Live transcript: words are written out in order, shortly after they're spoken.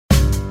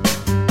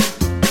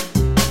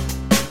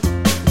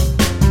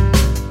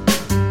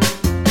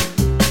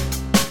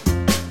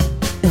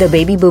The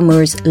baby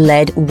boomers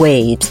led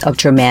waves of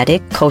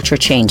dramatic culture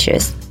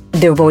changes.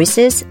 Their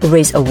voices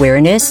raise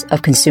awareness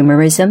of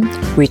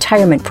consumerism,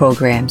 retirement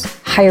programs,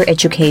 higher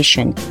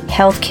education,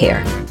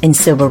 healthcare, and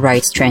civil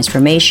rights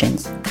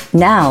transformations.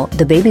 Now,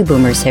 the baby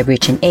boomers have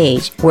reached an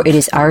age where it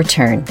is our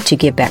turn to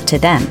give back to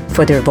them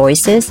for their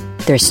voices,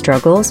 their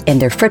struggles,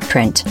 and their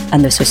footprint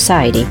on the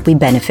society we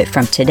benefit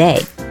from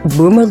today.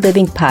 Boomer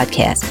Living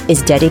Podcast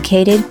is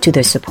dedicated to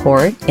the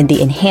support and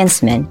the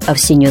enhancement of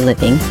senior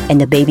living and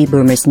the baby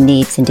boomers'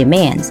 needs and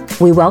demands.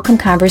 We welcome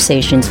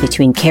conversations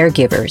between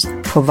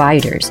caregivers,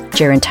 providers,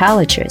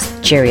 gerontologists,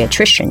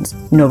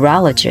 geriatricians,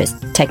 neurologists,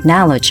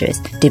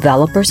 technologists,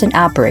 developers, and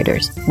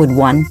operators with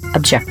one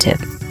objective: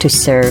 to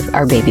serve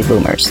our baby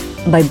boomers.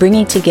 By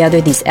bringing together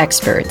these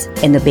experts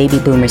and the baby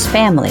boomers'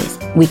 families,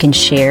 we can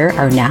share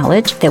our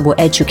knowledge that will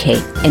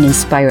educate and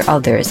inspire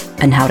others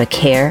on how to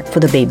care for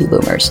the baby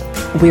boomers.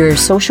 We're a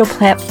social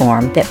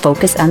platform that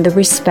focuses on the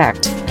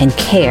respect and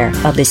care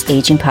of this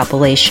aging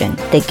population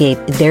that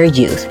gave their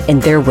youth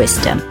and their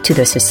wisdom to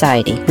the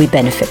society we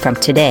benefit from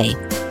today.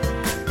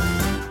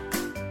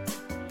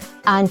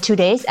 On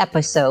today's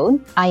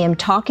episode, I am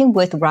talking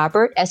with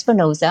Robert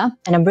Espinoza,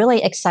 and I'm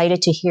really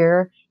excited to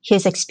hear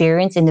his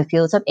experience in the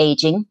fields of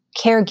aging,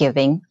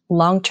 caregiving,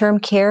 long-term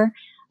care,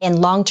 and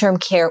long-term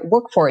care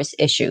workforce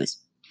issues.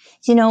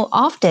 You know,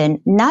 often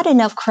not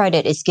enough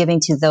credit is given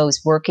to those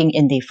working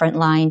in the front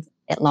lines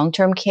at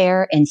long-term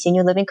care and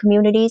senior living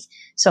communities.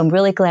 So I'm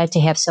really glad to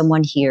have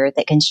someone here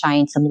that can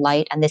shine some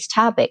light on this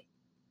topic.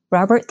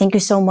 Robert, thank you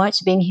so much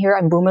for being here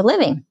on Boomer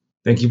Living.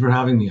 Thank you for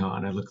having me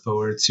on. I look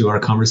forward to our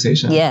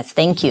conversation. Yes,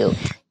 thank you.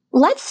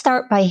 Let's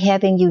start by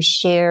having you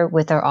share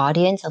with our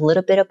audience a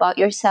little bit about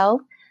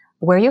yourself,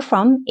 where you're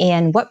from,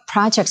 and what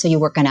projects are you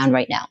working on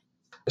right now?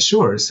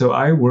 Sure. So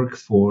I work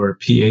for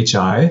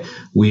PHI.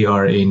 We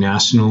are a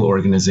national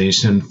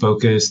organization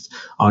focused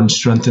on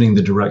strengthening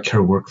the direct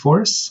care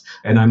workforce,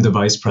 and I'm the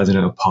vice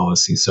president of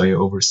policy. So I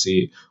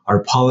oversee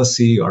our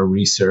policy, our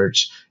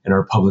research, and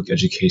our public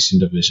education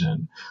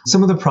division.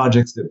 Some of the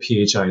projects that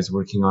PHI is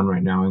working on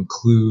right now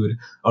include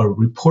a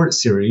report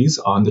series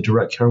on the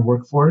direct care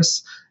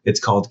workforce. It's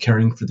called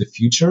Caring for the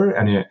Future,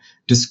 and it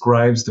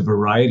describes the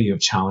variety of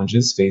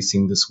challenges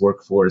facing this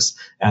workforce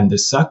and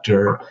this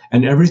sector,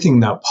 and everything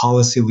that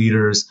policy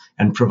leaders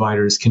and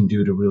providers can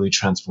do to really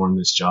transform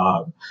this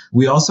job.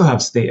 We also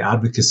have state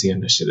advocacy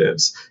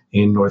initiatives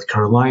in North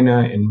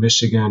Carolina, in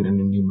Michigan,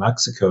 and in New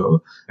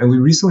Mexico. And we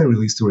recently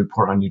released a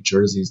report on New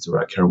Jersey's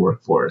direct care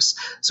workforce.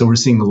 So we're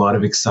seeing a lot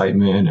of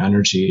excitement and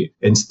energy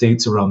in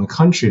states around the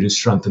country to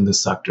strengthen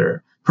this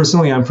sector.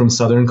 Personally, I'm from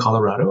Southern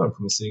Colorado. I'm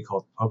from a city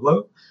called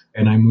Pueblo.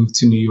 And I moved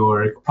to New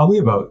York probably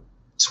about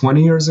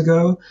 20 years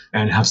ago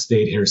and have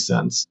stayed here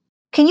since.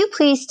 Can you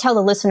please tell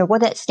the listener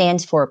what that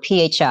stands for,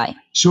 PHI?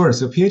 Sure.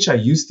 So PHI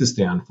used to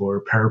stand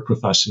for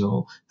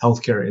Paraprofessional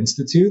Healthcare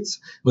Institutes,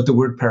 but the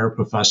word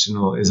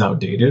paraprofessional is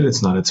outdated.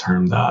 It's not a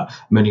term that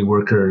many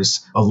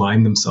workers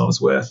align themselves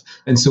with.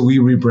 And so we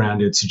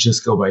rebranded to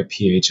just go by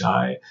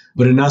PHI.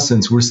 But in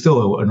essence, we're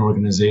still an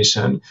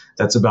organization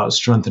that's about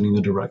strengthening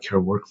the direct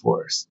care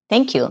workforce.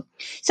 Thank you.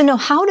 So now,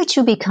 how did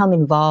you become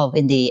involved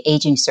in the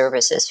aging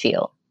services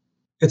field?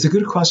 It's a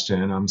good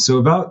question. So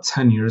about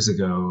 10 years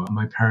ago,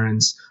 my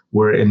parents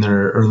were in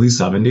their early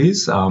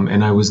 70s,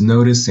 and I was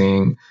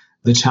noticing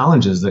the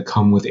challenges that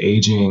come with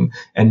aging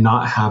and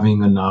not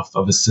having enough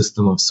of a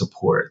system of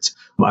support.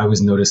 I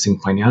was noticing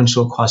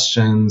financial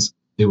questions.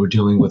 They were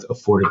dealing with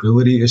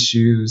affordability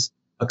issues,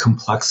 a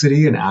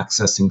complexity in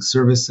accessing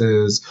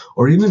services,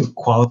 or even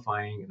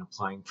qualifying and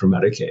applying for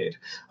Medicaid.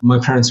 My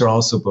parents are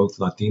also both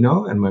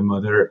Latino, and my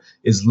mother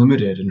is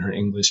limited in her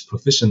English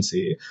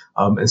proficiency.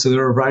 And so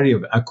there are a variety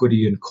of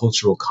equity and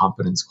cultural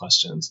competence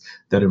questions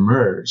that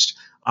emerged.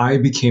 I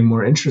became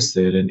more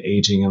interested in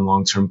aging and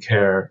long-term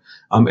care,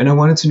 and I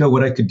wanted to know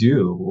what I could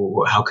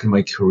do. How could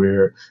my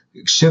career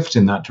shift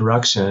in that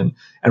direction?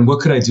 And what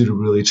could I do to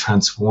really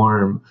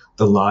transform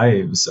the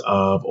lives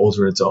of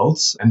older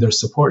adults and their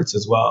supports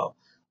as well?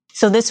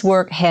 So this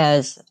work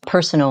has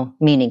personal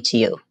meaning to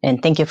you,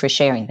 and thank you for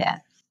sharing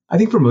that. I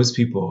think for most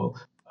people,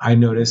 I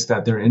noticed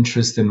that their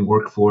interest in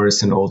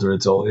workforce and older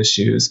adult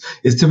issues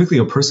is typically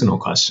a personal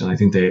question. I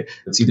think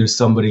it's either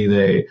somebody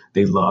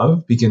they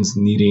love begins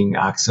needing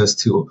access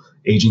to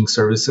aging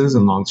services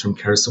and long-term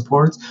care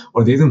supports,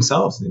 or they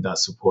themselves need that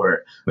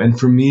support. And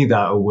for me,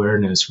 that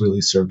awareness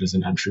really served as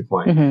an entry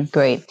point. Mm-hmm,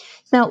 great.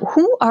 Now,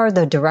 who are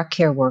the direct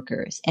care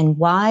workers, and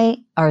why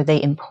are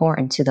they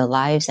important to the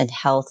lives and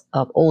health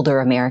of older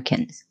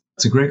Americans?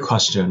 It's a great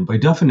question. By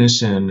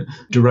definition,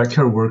 direct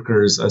care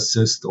workers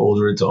assist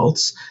older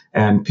adults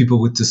and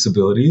people with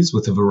disabilities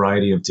with a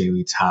variety of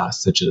daily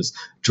tasks, such as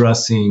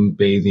dressing,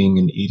 bathing,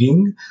 and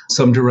eating.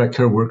 Some direct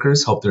care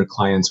workers help their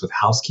clients with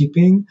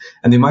housekeeping,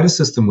 and they might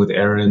assist them with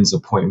errands,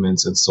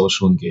 appointments, and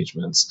social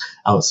engagements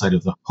outside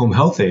of the home.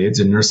 Health aides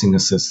and nursing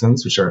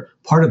assistants, which are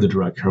part of the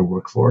direct care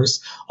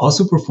workforce,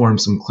 also perform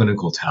some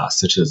clinical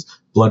tasks, such as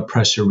blood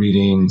pressure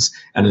readings,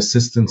 and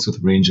assistance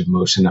with range of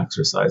motion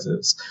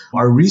exercises.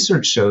 Our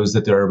research shows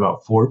that there are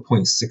about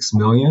 4.6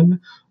 million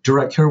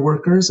direct care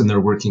workers, and they're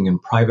working in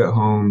private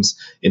homes,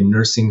 in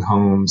nursing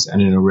homes, and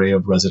in an array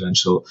of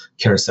residential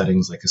care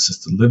settings like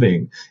assisted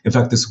living. In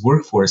fact, this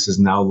workforce is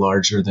now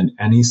larger than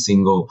any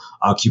single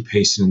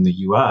occupation in the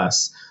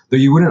US, though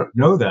you wouldn't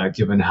know that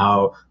given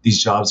how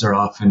these jobs are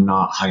often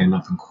not high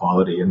enough in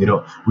quality and they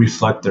don't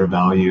reflect their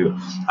value.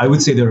 I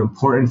would say they're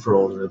important for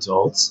older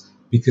adults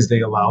because they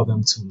allow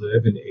them to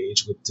live and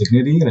age with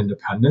dignity and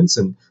independence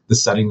in the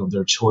setting of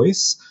their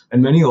choice.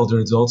 And many older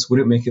adults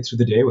wouldn't make it through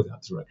the day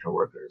without direct care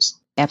workers.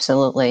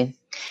 Absolutely.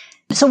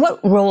 So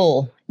what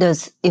role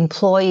does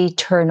employee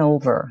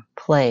turnover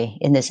play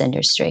in this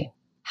industry?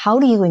 How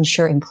do you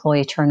ensure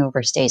employee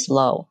turnover stays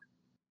low?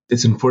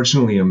 It's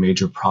unfortunately a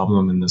major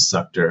problem in this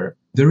sector.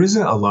 There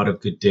isn't a lot of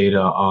good data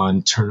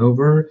on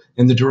turnover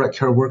in the direct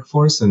care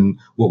workforce. And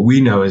what we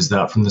know is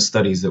that from the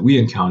studies that we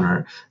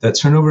encounter, that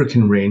turnover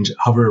can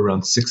hover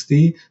around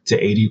 60 to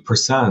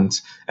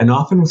 80%, and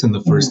often within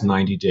the first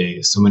 90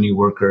 days. So many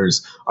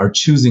workers are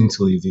choosing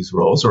to leave these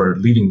roles or are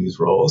leaving these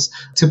roles,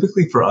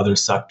 typically for other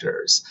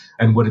sectors.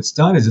 And what it's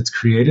done is it's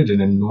created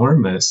an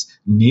enormous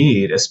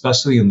need,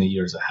 especially in the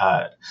years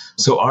ahead.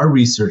 So our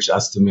research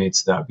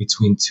estimates that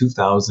between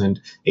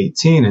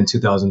 2018 and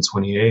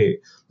 2028,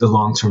 the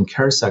long-term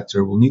care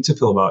sector will need to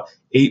fill about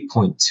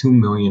 8.2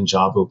 million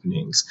job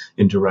openings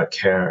in direct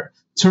care.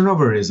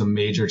 Turnover is a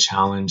major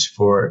challenge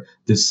for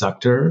this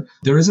sector.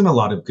 There isn't a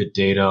lot of good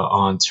data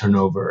on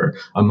turnover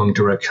among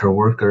direct care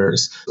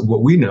workers.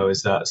 What we know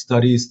is that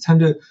studies tend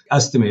to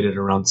estimate it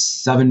around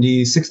 60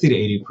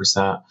 to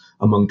 80%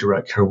 among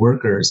direct care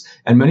workers,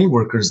 and many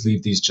workers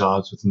leave these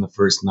jobs within the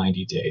first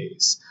 90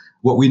 days.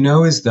 What we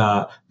know is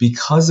that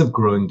because of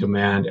growing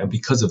demand and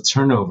because of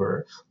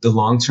turnover, the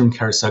long-term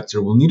care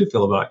sector will need to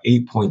fill about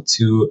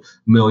 8.2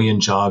 million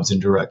jobs in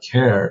direct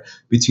care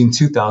between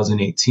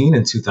 2018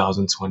 and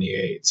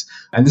 2028.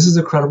 And this is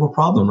a credible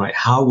problem, right?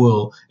 How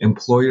will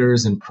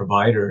employers and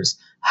providers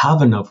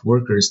have enough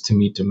workers to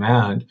meet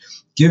demand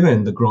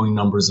given the growing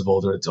numbers of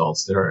older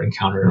adults that are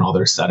encountered in all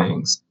their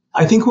settings?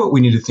 I think what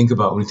we need to think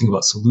about when we think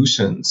about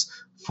solutions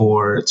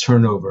for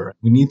turnover,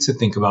 we need to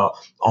think about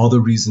all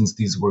the reasons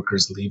these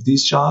workers leave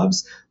these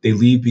jobs. They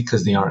leave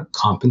because they aren't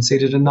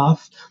compensated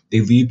enough.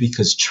 They leave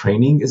because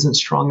training isn't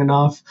strong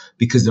enough,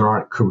 because there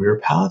aren't career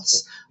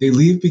paths. They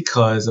leave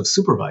because of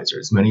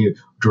supervisors. Many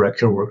direct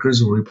care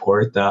workers will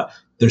report that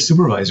their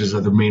supervisors are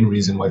the main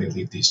reason why they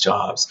leave these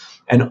jobs.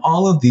 And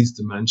all of these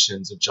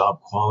dimensions of job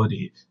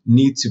quality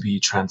need to be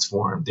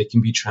transformed. They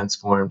can be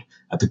transformed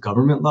at the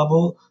government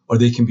level, or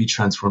they can be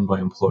transformed by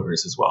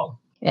employers as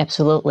well.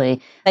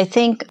 Absolutely. I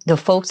think the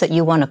folks that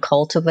you want to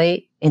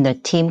cultivate in the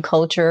team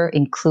culture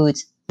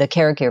includes the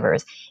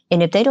caregivers.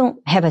 And if they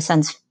don't have a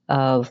sense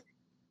of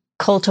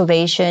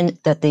cultivation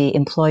that the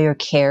employer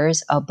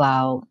cares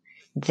about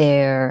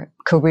their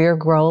career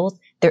growth,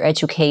 their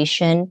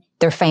education,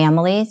 their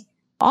families,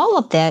 all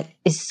of that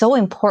is so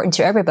important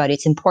to everybody.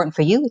 It's important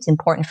for you. It's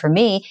important for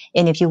me.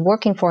 And if you're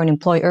working for an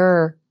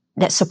employer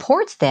that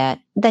supports that,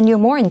 then you're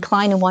more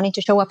inclined in wanting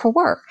to show up for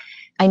work.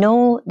 I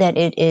know that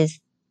it is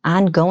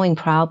ongoing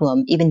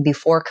problem even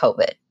before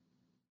COVID.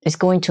 It's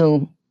going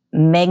to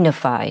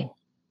magnify.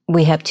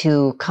 We have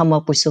to come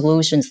up with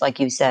solutions, like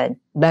you said,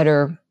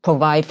 better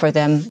provide for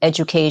them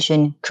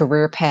education,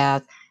 career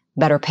path,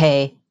 better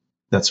pay.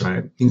 That's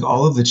right. I think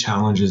all of the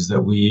challenges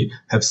that we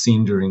have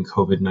seen during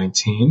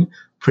COVID-19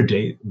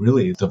 predate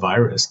really the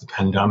virus, the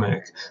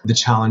pandemic, the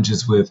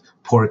challenges with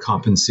poor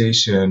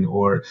compensation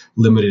or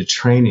limited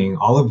training,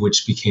 all of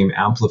which became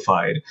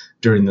amplified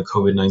during the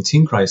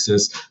COVID-19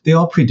 crisis. They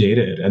all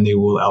predated and they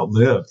will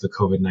outlive the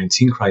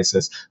COVID-19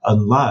 crisis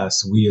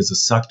unless we as a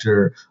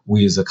sector,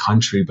 we as a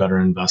country better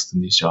invest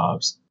in these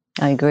jobs.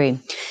 I agree.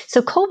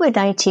 So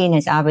COVID-19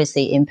 has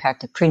obviously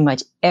impacted pretty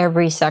much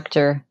every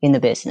sector in the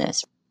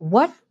business.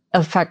 What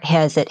effect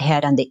has it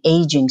had on the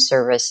aging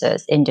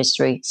services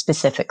industry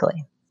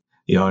specifically?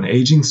 On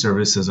aging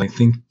services, I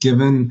think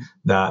given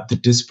that the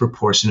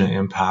disproportionate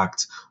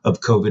impact of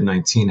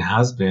COVID-19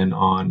 has been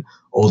on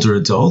older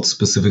adults,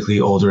 specifically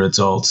older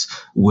adults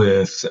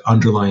with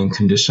underlying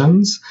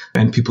conditions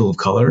and people of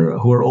color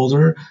who are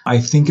older, I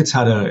think it's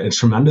had a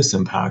tremendous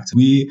impact.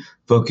 We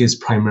focus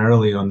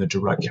primarily on the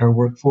direct care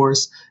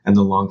workforce and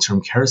the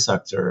long-term care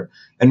sector.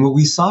 And what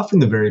we saw from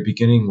the very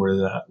beginning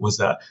was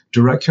that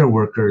direct care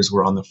workers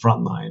were on the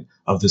front line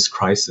of this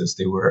crisis.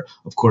 They were,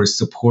 of course,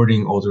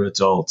 supporting older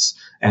adults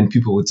and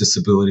people with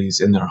disabilities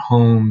in their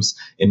homes,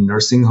 in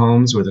nursing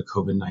homes, where the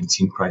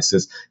COVID-19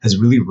 crisis has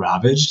really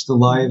ravaged the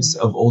lives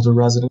of older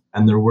residents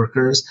and their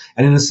workers,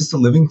 and in assisted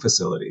living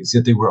facilities.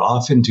 Yet they were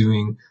often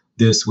doing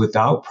this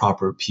without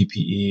proper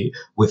PPE,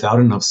 without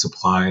enough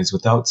supplies,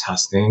 without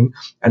testing.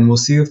 And we'll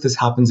see if this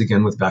happens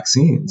again with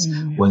vaccines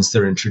once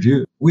they're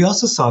introduced. We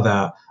also saw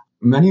that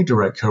many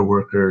direct care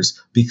workers,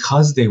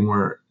 because they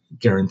weren't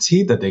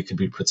guaranteed that they could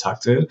be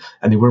protected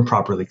and they weren't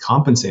properly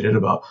compensated,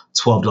 about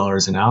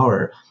 $12 an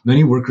hour,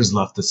 many workers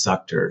left the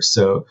sector.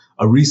 So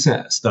a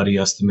recent study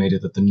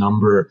estimated that the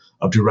number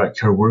of direct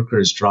care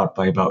workers dropped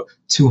by about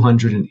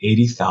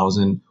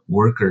 280,000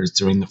 workers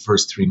during the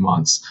first 3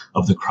 months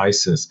of the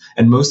crisis.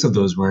 And most of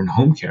those were in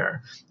home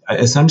care.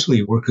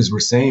 Essentially, workers were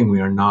saying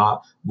we are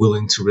not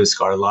willing to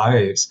risk our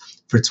lives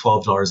for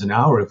 $12 an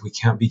hour if we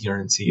can't be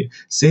guaranteed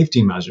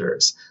safety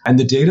measures. And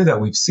the data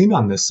that we've seen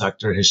on this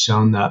sector has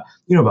shown that,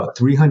 about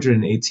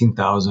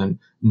 318,000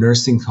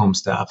 nursing home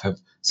staff have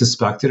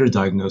suspected or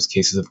diagnosed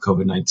cases of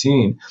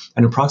COVID-19,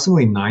 and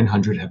approximately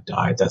 900 have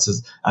died. That's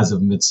as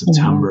of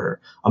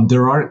mid-September.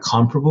 There aren't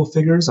comparable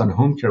figures on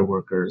home care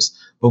workers,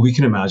 but we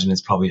can imagine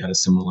it's probably had a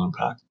similar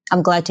impact.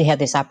 I'm glad to have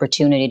this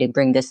opportunity to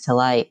bring this to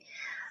light.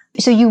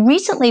 So you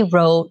recently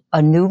wrote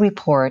a new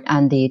report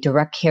on the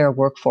direct care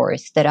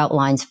workforce that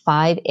outlines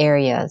 5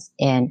 areas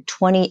and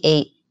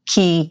 28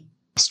 key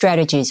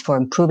strategies for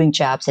improving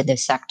jobs in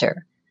this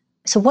sector.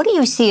 So what do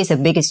you see as the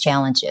biggest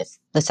challenges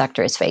the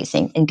sector is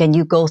facing? And can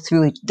you go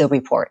through the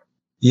report?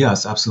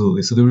 Yes,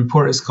 absolutely. So the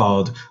report is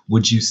called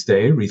Would You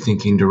Stay?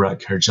 Rethinking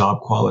Direct Care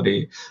Job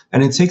Quality.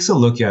 And it takes a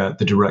look at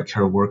the direct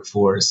care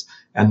workforce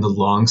and the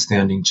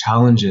long-standing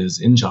challenges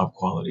in job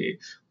quality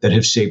that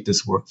have shaped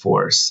this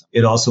workforce.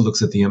 It also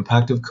looks at the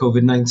impact of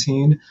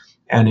COVID-19,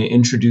 and it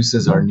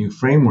introduces our new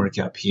framework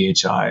at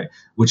PHI,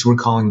 which we're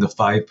calling the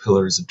 5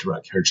 pillars of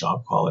direct care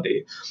job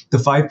quality. The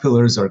 5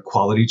 pillars are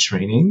quality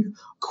training.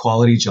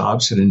 Quality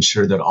jobs should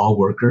ensure that all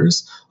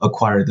workers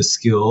acquire the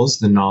skills,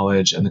 the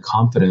knowledge, and the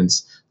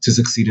confidence to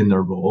succeed in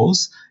their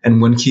roles. And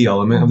one key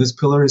element of this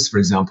pillar is, for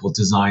example,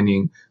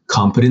 designing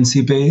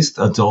competency-based,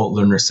 adult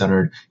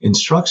learner-centered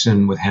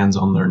instruction with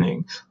hands-on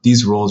learning.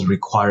 These roles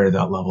require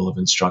that level of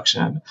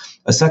instruction.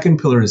 A second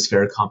pillar is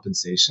fair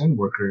compensation.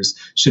 Workers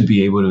should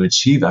be able to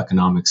achieve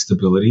economic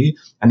stability,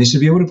 and they should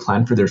be able to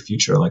plan for their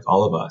future like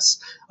all of us.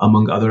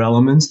 Among other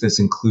elements, this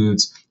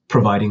includes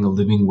providing a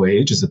living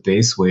wage as a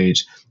base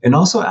wage, and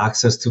also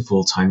access to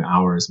full-time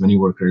hours. Many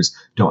workers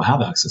don't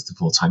have access to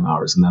full-time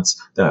hours, and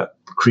that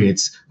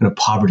creates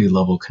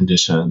poverty-level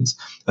conditions.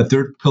 A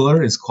third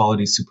pillar is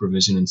quality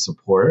supervision and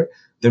support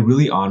that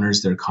really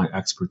honors their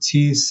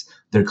expertise,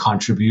 their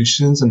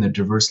contributions, and their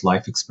diverse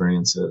life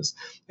experiences.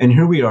 And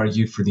here we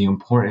argue for the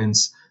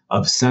importance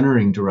of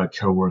centering direct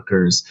care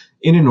workers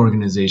in an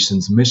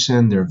organization's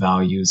mission, their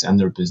values, and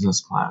their business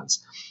plans.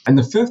 And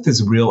the fifth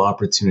is real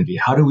opportunity.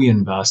 How do we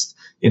invest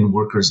in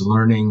workers'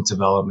 learning,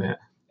 development,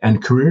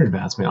 and career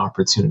advancement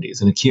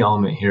opportunities? And a key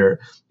element here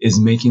is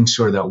making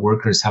sure that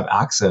workers have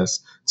access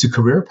to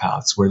career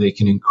paths where they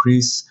can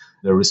increase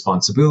their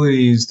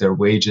responsibilities, their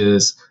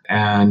wages,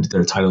 and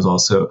their titles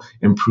also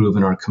improve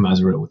and are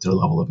commensurate with their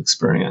level of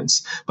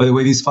experience. By the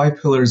way, these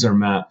 5 pillars are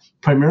met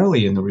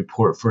primarily in the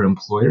report for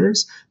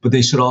employers, but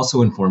they should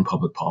also inform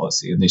public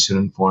policy, and they should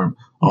inform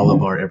all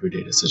of our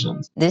everyday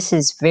decisions. This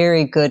is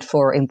very good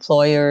for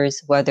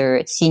employers, whether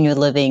it's senior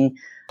living,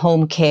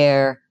 home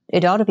care.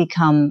 It ought to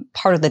become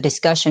part of the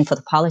discussion for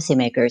the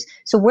policymakers.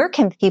 So where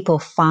can people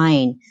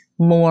find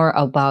more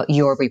about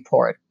your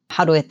report?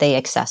 How do they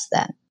access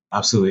that?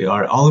 Absolutely.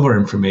 All of our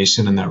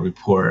information in that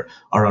report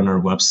are on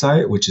our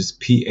website, which is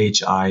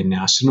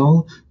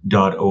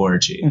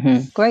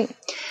phinational.org. Great.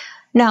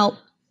 Now,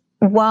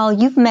 while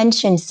you've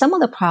mentioned some of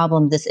the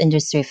problems this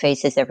industry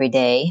faces every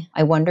day,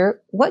 I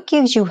wonder what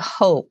gives you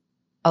hope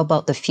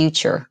about the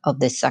future of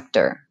this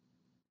sector?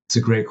 It's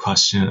a great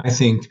question. I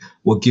think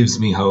what gives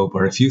me hope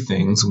are a few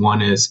things.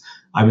 One is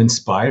I'm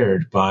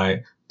inspired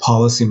by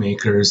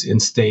policymakers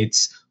in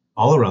states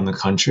all around the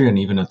country and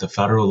even at the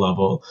federal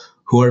level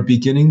who are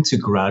beginning to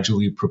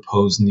gradually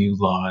propose new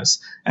laws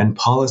and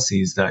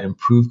policies that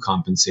improve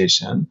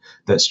compensation,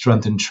 that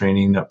strengthen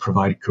training, that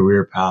provide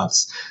career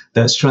paths,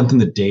 that strengthen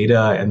the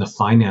data and the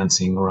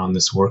financing around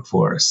this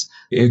workforce.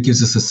 It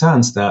gives us a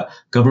sense that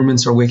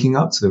governments are waking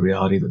up to the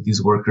reality that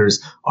these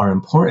workers are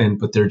important,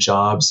 but their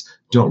jobs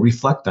don't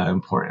reflect that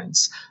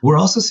importance. We're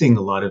also seeing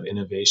a lot of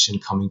innovation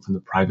coming from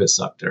the private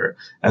sector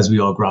as we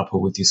all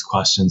grapple with these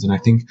questions. And I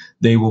think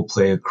they will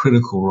play a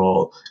critical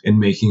role in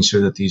making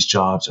sure that these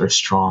jobs are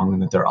strong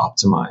and that they're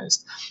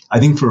optimized. I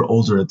think for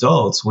older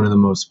adults, one of the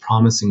most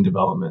promising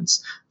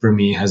developments for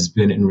me has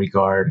been in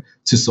regard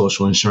to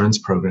social insurance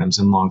programs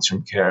and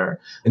long-term care.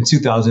 In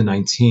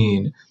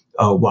 2019,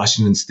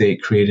 Washington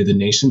State created the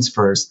nation's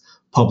first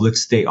public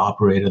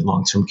state-operated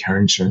long-term care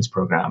insurance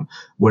program,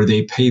 where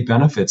they pay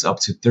benefits up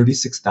to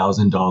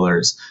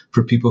 $36,000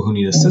 for people who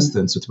need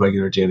assistance with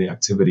regular daily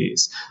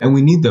activities. And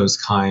we need those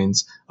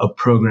kinds of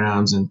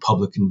programs and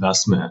public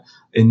investment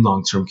in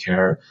long-term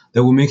care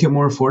that will make it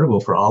more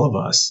affordable for all of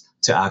us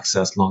to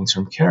access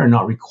long-term care and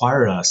not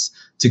require us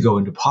to go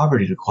into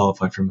poverty to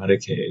qualify for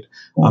Medicaid.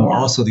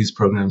 Also, these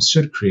programs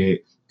should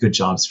create good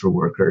jobs for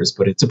workers,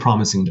 but it's a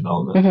promising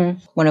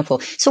development. Wonderful.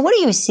 So what do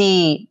you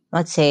see,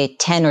 let's say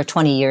 10 or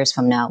 20 years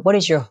from now? What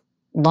is your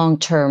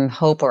long-term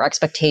hope or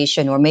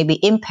expectation or maybe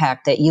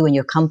impact that you and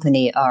your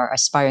company are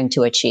aspiring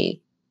to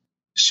achieve?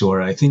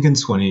 Sure. I think in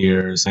 20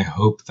 years, I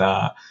hope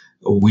that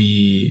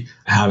we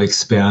have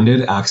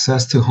expanded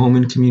access to home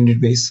and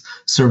community-based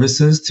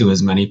services to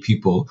as many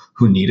people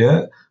who need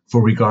it,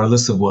 for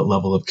regardless of what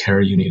level of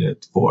care you need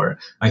it for.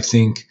 I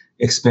think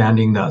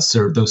expanding those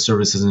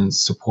services and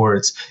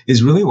supports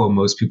is really what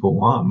most people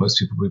want. Most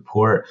people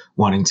report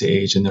wanting to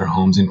age in their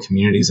homes and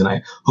communities. And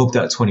I hope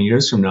that 20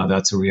 years from now,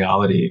 that's a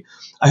reality.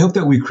 I hope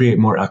that we create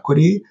more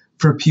equity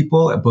for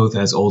people, both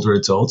as older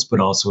adults, but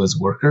also as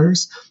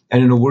workers.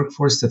 And in a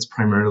workforce that's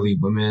primarily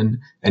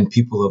women and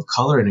people of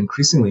color and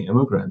increasingly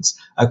immigrants,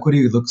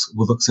 equity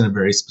looks in a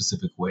very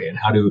specific way. And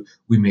how do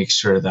we make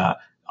sure that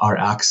our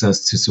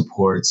access to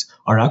supports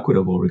are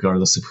equitable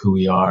regardless of who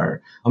we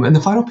are? And the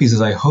final piece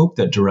is I hope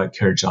that direct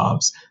care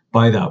jobs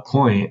by that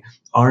point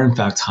are in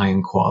fact high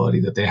in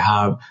quality, that they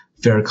have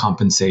fair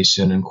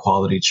compensation and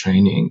quality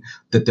training,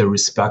 that they're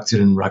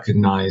respected and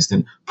recognized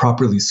and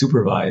properly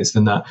supervised,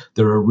 and that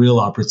there are real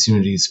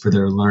opportunities for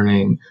their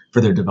learning, for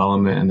their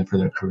development, and for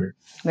their career.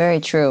 Very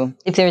true.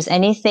 If there's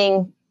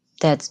anything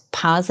that's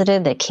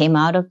positive that came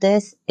out of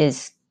this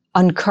is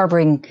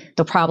uncovering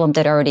the problem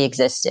that already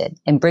existed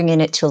and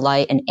bringing it to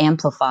light and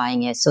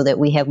amplifying it so that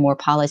we have more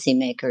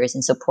policymakers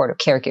and supportive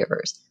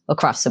caregivers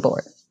across the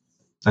board.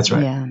 That's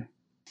right. Yeah.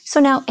 So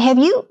now, have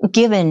you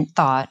given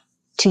thought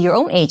to your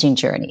own aging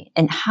journey,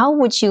 and how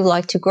would you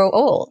like to grow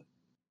old?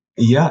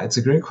 Yeah, it's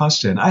a great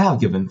question. I have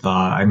given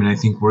thought. I mean, I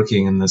think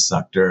working in this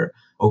sector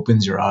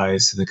opens your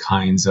eyes to the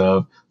kinds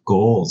of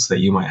goals that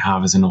you might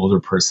have as an older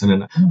person.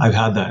 And I've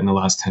had that in the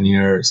last 10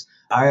 years.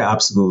 I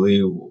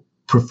absolutely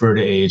prefer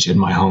to age in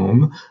my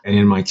home and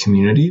in my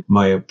community.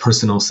 My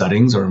personal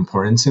settings are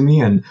important to me,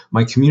 and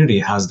my community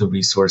has the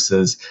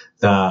resources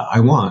that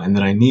I want and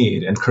that I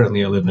need. And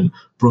currently I live in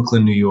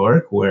Brooklyn, New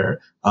York, where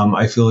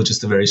I feel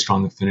just a very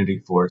strong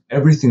affinity for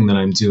everything that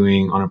I'm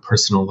doing on a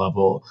personal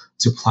level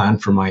to plan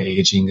for my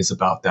aging is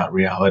about that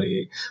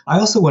reality. I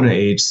also want to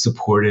age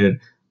supported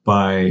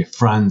by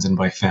friends and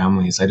by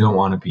families. I don't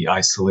want to be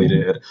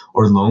isolated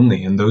or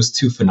lonely. And those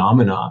two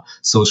phenomena,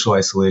 social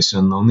isolation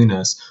and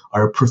loneliness,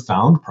 are a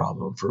profound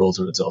problem for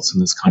older adults in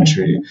this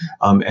country.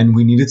 And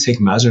we need to take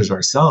measures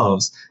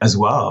ourselves as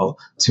well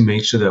to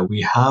make sure that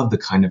we have the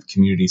kind of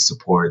community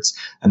supports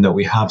and that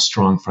we have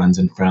strong friends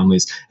and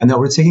families and that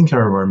we're taking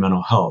care of our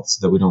mental health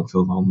so that we don't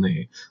feel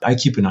lonely. I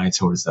keep an eye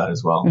towards that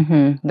as well.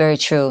 Mm-hmm. Very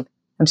true.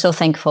 I'm so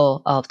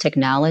thankful of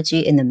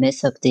technology in the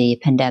midst of the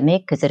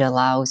pandemic because it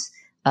allows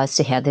us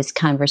to have this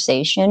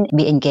conversation,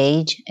 be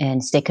engaged,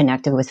 and stay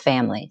connected with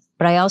family.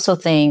 But I also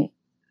think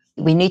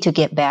we need to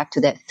get back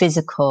to that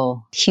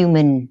physical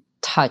human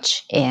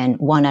touch and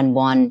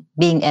one-on-one,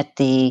 being at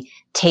the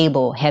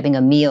table, having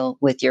a meal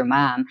with your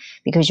mom,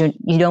 because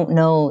you don't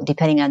know,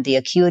 depending on the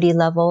acuity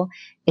level,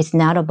 it's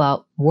not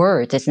about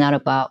words, it's not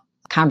about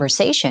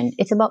conversation,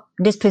 it's about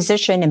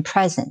disposition and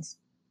presence.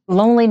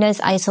 Loneliness,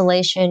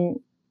 isolation,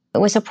 it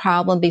was a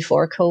problem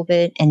before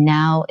COVID, and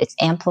now it's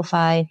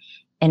amplified.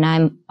 And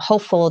I'm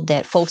hopeful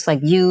that folks like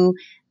you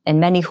and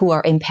many who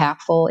are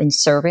impactful in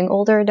serving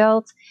older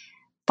adults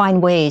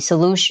find ways,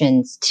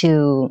 solutions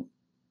to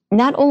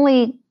not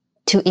only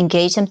to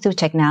engage them through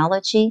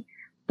technology,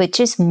 but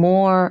just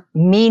more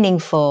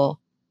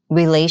meaningful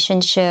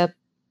relationship,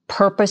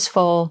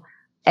 purposeful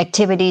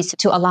activities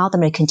to allow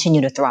them to continue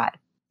to thrive.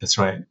 That's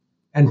right.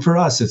 And for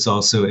us, it's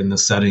also in the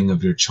setting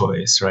of your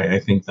choice, right? I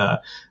think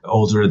that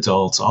older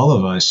adults, all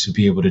of us, should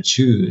be able to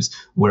choose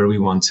where we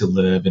want to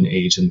live and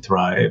age and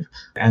thrive.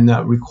 And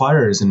that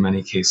requires, in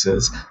many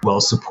cases,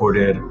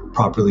 well-supported,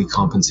 properly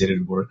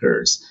compensated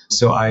workers.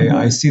 So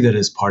I see that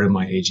as part of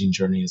my aging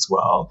journey as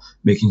well,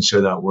 making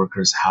sure that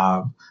workers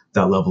have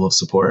that level of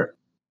support.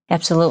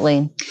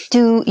 Absolutely.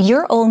 Do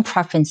your own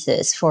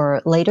preferences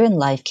for later in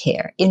life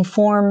care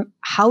inform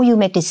how you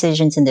make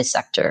decisions in this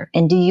sector?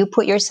 And do you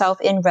put yourself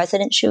in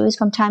resident shoes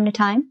from time to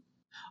time?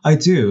 I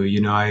do.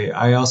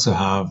 I also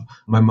have,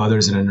 my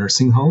mother's in a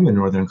nursing home in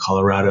Northern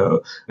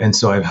Colorado. And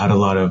so I've had a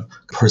lot of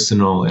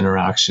personal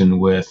interaction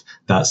with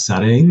that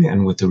setting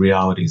and with the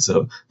realities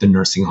of the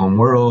nursing home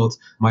world.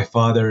 My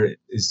father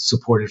is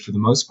supported for the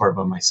most part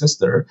by my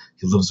sister.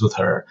 He lives with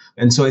her.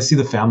 And so I see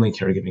the family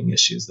caregiving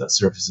issues that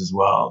surface as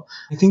well.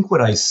 I think what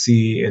I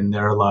see in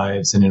their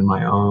lives and in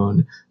my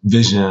own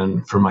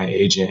vision for my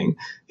aging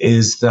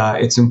is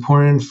that it's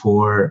important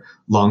for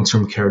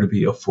long-term care to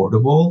be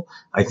affordable.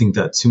 I think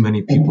that too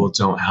many people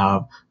don't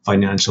have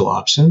financial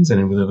options.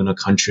 And we live in a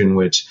country in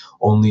which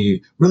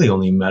only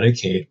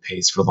Medicaid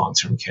pays for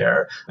long-term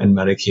care, and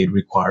Medicaid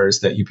requires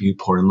that you be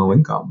poor and low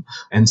income.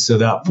 And so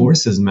that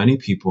forces many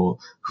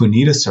people who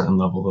need a certain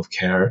level of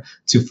care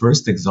to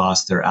first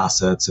exhaust their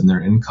assets and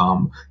their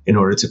income in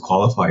order to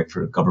qualify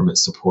for government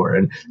support.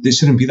 And this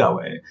shouldn't be that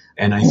way.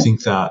 And I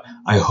think that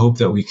I hope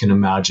that we can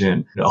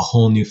imagine a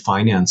whole new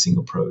financing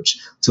approach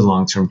to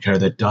long-term care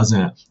that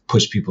doesn't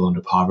push people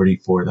into poverty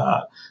for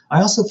that.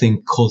 I also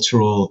think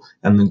cultural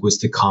and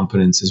linguistic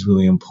competence is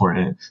really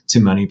important to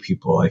many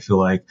people. I feel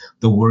like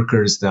the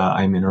workers that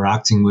I'm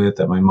interacting with,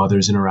 that my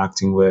mother's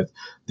interacting with,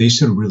 they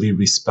should really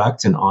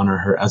respect and honor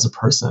her as a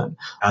person,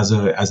 as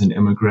an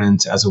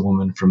immigrant, as a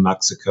woman from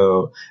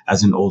Mexico,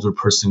 as an older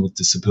person with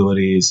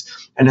disabilities,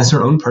 and as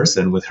her own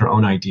person with her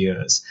own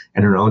ideas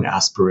and her own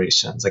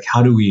aspirations. Like,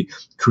 how do we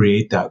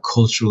create that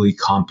culturally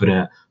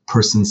competent,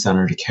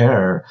 person-centered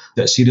care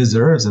that she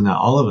deserves and that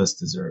all of us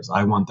deserves?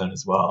 I want that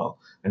as well.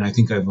 And I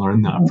think I've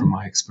learned that from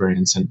my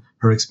experience and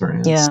her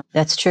experience. Yeah,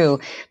 that's true.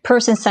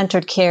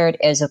 Person-centered care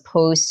as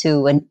opposed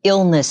to an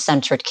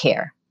illness-centered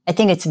care. I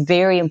think it's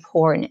very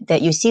important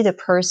that you see the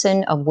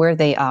person of where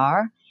they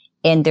are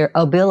and their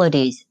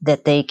abilities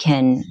that they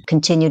can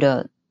continue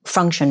to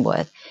function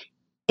with.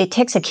 It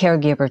takes a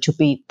caregiver to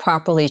be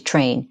properly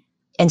trained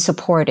and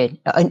supported,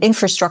 an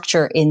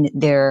infrastructure in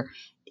their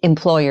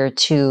employer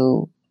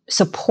to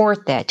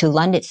support that, to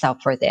lend itself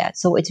for that.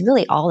 So it's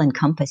really all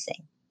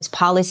encompassing. It's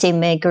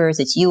policymakers,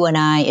 it's you and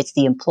I, it's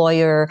the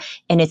employer,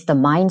 and it's the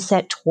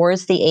mindset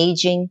towards the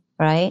aging,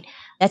 right?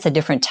 That's a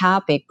different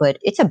topic, but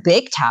it's a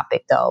big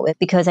topic though,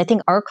 because I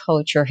think our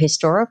culture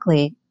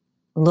historically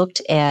looked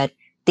at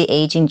the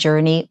aging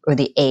journey or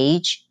the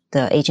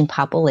aging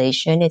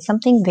population. It's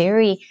something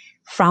very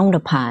frowned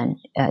upon,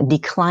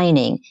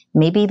 declining,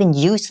 maybe even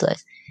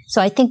useless.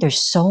 So I think there's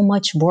so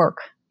much work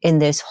in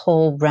this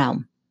whole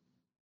realm.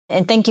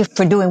 And thank you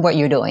for doing what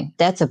you're doing.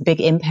 That's a big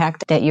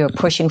impact that you're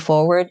pushing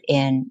forward.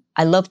 And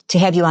I love to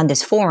have you on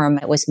this forum.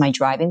 It was my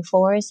driving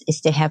force,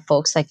 is to have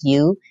folks like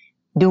you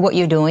do what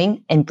you're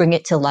doing and bring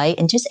it to light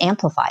and just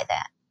amplify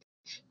that.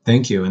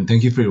 Thank you. And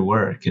thank you for your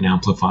work in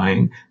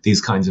amplifying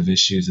these kinds of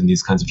issues and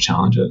these kinds of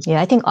challenges.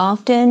 Yeah, I think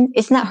often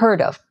it's not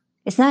heard of.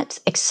 It's not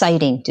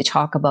exciting to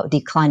talk about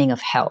declining of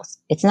health.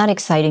 It's not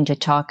exciting to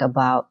talk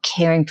about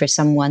caring for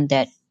someone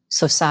that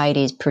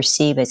societies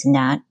perceive as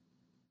not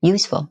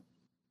useful.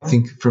 I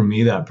think for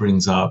me, that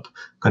brings up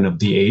kind of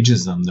the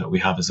ageism that we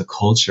have as a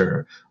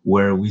culture,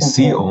 where we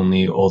see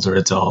only older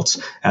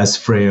adults as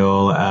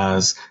frail,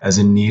 as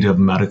in need of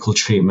medical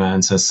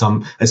treatments,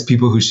 as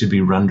people who should be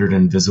rendered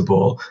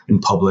invisible in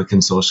public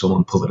and social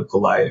and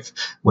political life.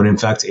 When in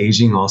fact,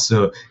 aging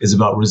also is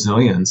about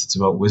resilience. It's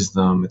about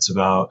wisdom.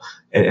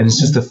 And it's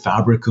just the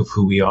fabric of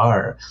who we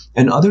are.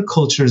 And other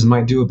cultures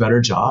might do a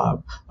better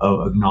job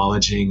of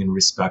acknowledging and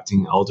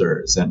respecting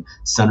elders and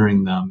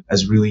centering them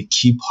as really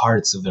key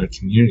parts of their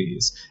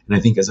communities. And I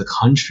think as a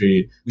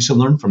country, we should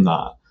learn from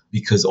that,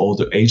 because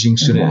aging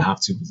shouldn't have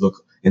to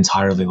look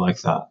entirely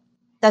like that.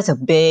 That's a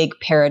big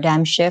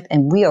paradigm shift,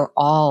 and we are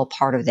all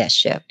part of that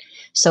shift.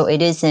 So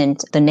it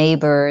isn't the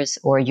neighbors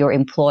or your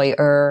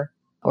employer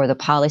or the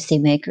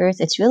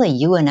policymakers. It's really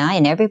you and I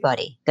and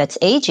everybody that's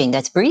aging,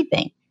 that's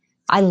breathing.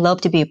 I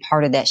love to be a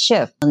part of that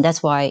shift. And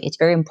that's why it's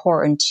very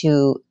important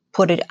to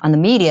put it on the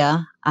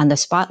media, on the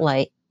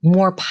spotlight,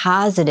 more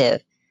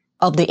positive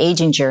of the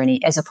aging journey,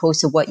 as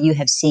opposed to what you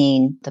have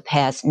seen the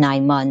past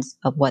 9 months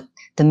of what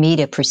the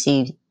media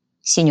perceives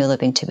senior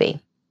living to be.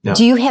 Yeah.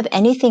 Do you have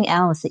anything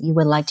else that you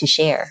would like to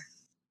share?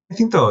 I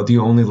think the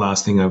only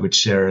last thing I would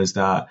share is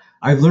that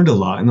I've learned a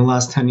lot in the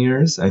last 10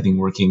 years, I think,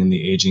 working in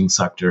the aging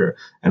sector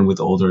and with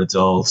older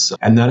adults.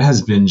 And that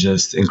has been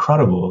just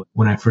incredible.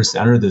 When I first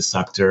entered this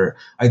sector,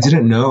 I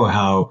didn't know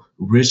how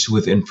rich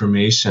with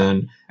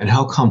information and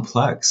how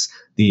complex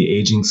the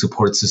aging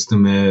support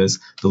system is,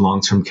 the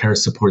long-term care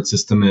support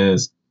system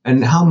is,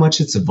 and how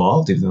much it's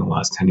evolved even in the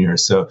last 10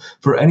 years. So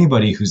for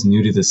anybody who's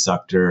new to this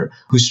sector,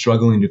 who's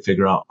struggling to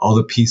figure out all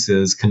the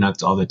pieces,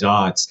 connect all the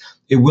dots,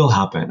 it will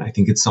happen. I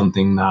think it's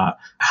something that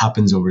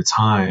happens over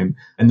time.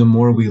 And the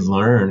more we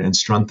learn and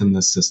strengthen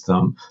the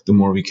system, the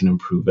more we can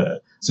improve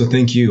it. So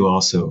thank you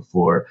also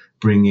for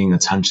bringing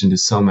attention to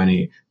so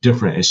many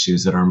different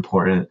issues that are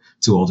important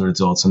to older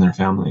adults and their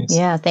families.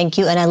 Yeah, thank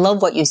you. And I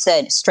love what you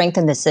said,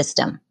 strengthen the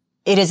system.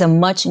 It is a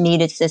much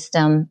needed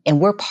system, and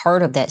we're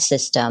part of that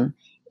system.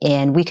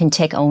 And we can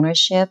take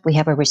ownership. We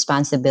have a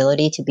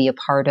responsibility to be a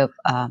part of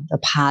a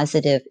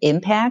positive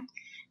impact.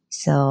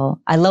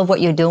 So I love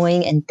what you're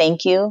doing, and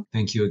thank you.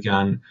 Thank you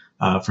again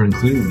for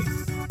including me.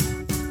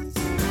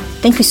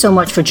 Thank you so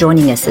much for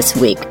joining us this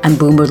week on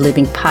Boomer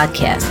Living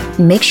Podcast.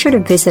 Make sure to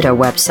visit our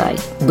website,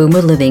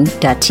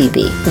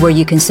 boomerliving.tv, where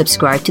you can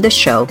subscribe to the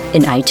show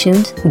in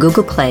iTunes,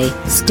 Google Play,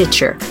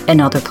 Stitcher,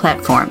 and other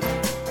platforms.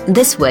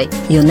 This way,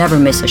 you'll never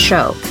miss a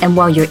show. And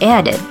while you're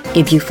at it,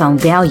 if you found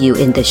value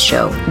in this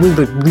show, we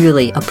would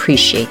really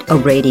appreciate a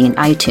rating in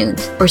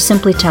iTunes, or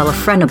simply tell a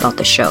friend about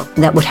the show.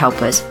 That would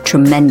help us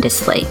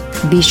tremendously.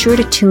 Be sure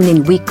to tune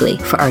in weekly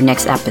for our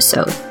next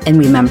episode. And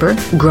remember,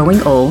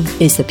 growing old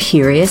is the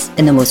purest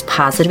and the most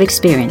positive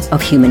experience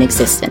of human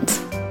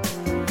existence.